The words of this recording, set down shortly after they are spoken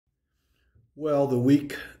Well, the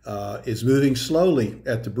week is moving slowly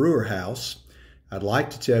at the Brewer House. I'd like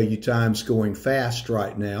to tell you time's going fast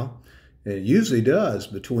right now. It usually does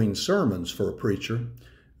between sermons for a preacher,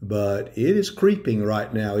 but it is creeping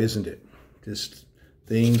right now, isn't it? Just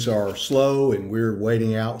things are slow and we're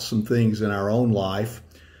waiting out some things in our own life.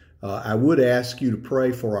 I would ask you to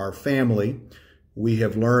pray for our family. We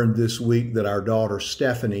have learned this week that our daughter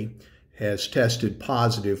Stephanie has tested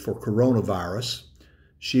positive for coronavirus.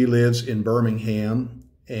 She lives in Birmingham,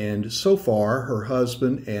 and so far her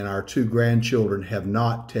husband and our two grandchildren have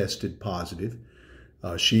not tested positive.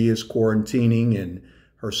 She is quarantining, and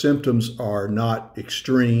her symptoms are not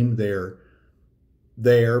extreme. They're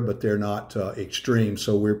there, but they're not extreme.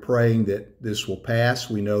 So we're praying that this will pass.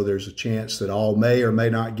 We know there's a chance that all may or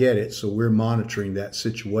may not get it, so we're monitoring that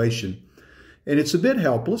situation. And it's a bit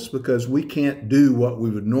helpless because we can't do what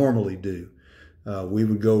we would normally do. We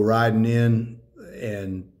would go riding in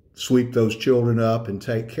and sweep those children up and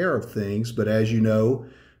take care of things. But as you know,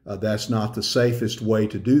 that's not the safest way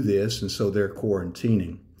to do this, and so they're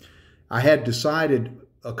quarantining. I had decided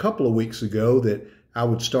a couple of weeks ago that I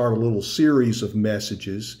would start a little series of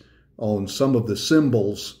messages on some of the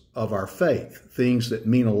symbols of our faith, things that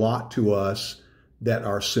mean a lot to us that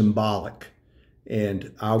are symbolic.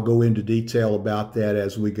 And I'll go into detail about that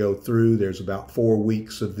as we go through. There's about 4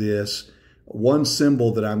 weeks of this. One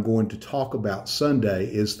symbol that I'm going to talk about Sunday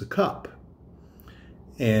is the cup.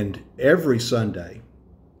 And every Sunday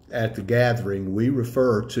at the gathering, we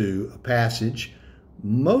refer to a passage.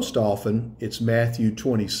 Most often, it's Matthew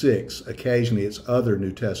 26. Occasionally, it's other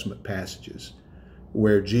New Testament passages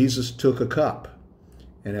where Jesus took a cup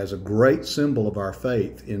and, as a great symbol of our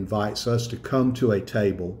faith, invites us to come to a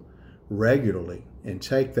table regularly and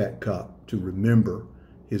take that cup to remember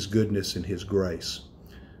His goodness and His grace.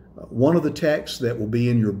 One of the texts that will be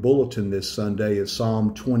in your bulletin this Sunday is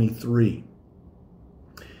Psalm 23.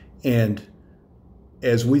 And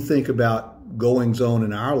as we think about goings on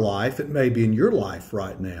in our life, it may be in your life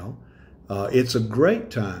right now, it's a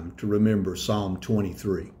great time to remember Psalm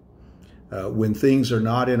 23. When things are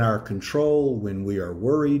not in our control, when we are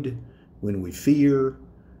worried, when we fear,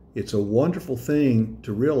 it's a wonderful thing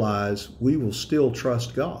to realize we will still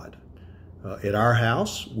trust God. At our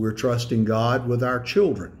house, we're trusting God with our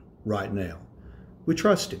children right now. We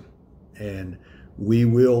trust Him, and we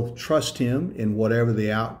will trust Him in whatever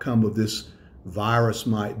the outcome of this virus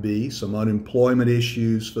might be, some unemployment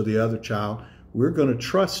issues for the other child. We're going to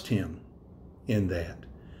trust Him in that.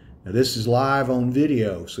 Now, this is live on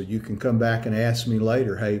video, so you can come back and ask me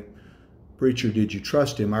later, hey, preacher, did you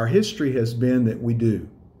trust Him? Our history has been that we do.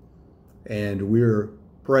 And we're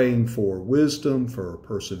praying for wisdom, for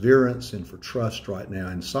perseverance, and for trust right now.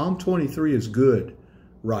 And Psalm 23 is good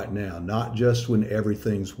right now, not just when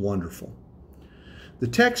everything's wonderful. The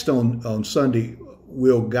text on Sunday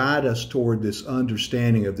will guide us toward this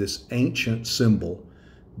understanding of this ancient symbol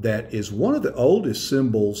that is one of the oldest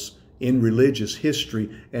symbols in religious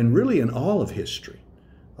history and really in all of history.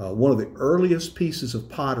 One of the earliest pieces of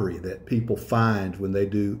pottery that people find when they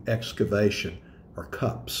do excavation are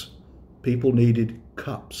cups. People needed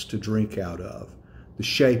cups to drink out of, the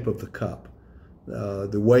shape of the cup,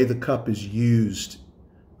 the way the cup is used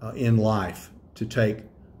in life to take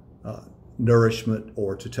nourishment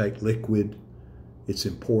or to take liquid. It's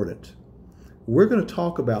important. We're going to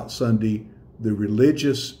talk about Sunday the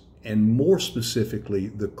religious and more specifically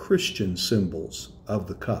the Christian symbols of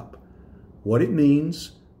the cup. What it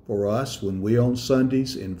means for us when we on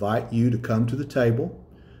Sundays invite you to come to the table.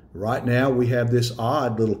 Right now we have this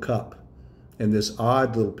odd little cup and this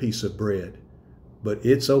odd little piece of bread, but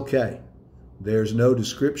it's okay. There's no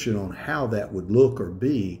description on how that would look or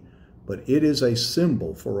be, but it is a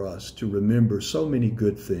symbol for us to remember so many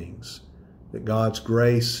good things, that God's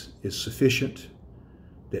grace is sufficient,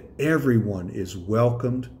 that everyone is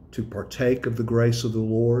welcomed to partake of the grace of the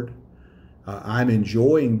Lord. I'm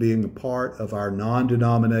enjoying being a part of our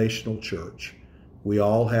non-denominational church. We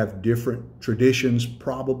all have different traditions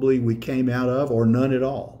probably we came out of, or none at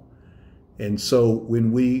all. And so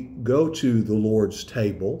when we go to the Lord's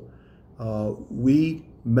table, we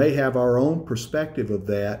may have our own perspective of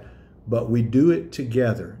that, but we do it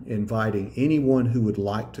together, inviting anyone who would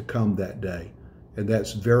like to come that day. And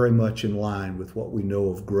that's very much in line with what we know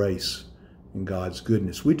of grace and God's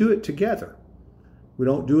goodness. We do it together. We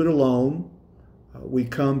don't do it alone. We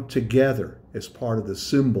come together as part of the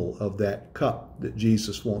symbol of that cup that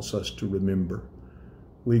Jesus wants us to remember.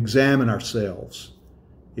 We examine ourselves.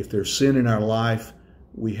 If there's sin in our life,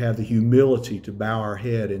 we have the humility to bow our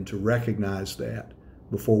head and to recognize that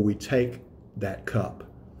before we take that cup.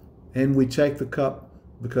 And we take the cup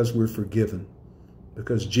because we're forgiven,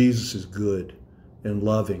 because Jesus is good and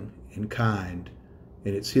loving and kind,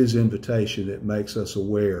 and it's His invitation that makes us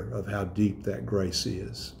aware of how deep that grace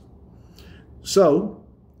is. So,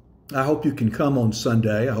 I hope you can come on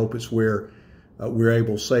Sunday. I hope it's where we're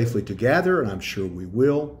able safely to gather, and I'm sure we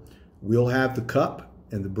will. We'll have the cup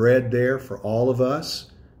and the bread there for all of us.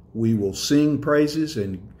 We will sing praises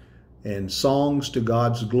and songs to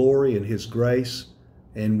God's glory and His grace,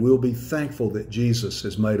 and we'll be thankful that Jesus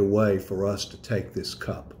has made a way for us to take this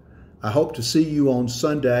cup. I hope to see you on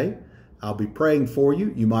Sunday. I'll be praying for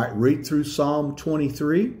you. You might read through Psalm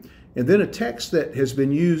 23, and then a text that has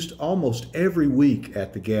been used almost every week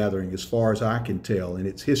at the gathering, as far as I can tell in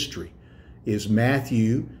its history, is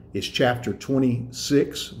Matthew, is chapter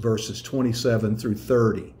 26, verses 27 through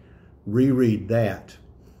 30. Reread that.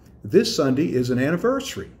 This Sunday is an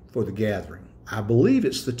anniversary for the gathering. I believe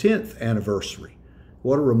it's the 10th anniversary.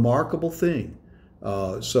 What a remarkable thing.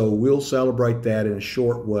 So we'll celebrate that in a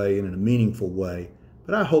short way and in a meaningful way.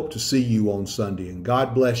 But I hope to see you on Sunday, and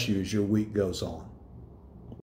God bless you as your week goes on.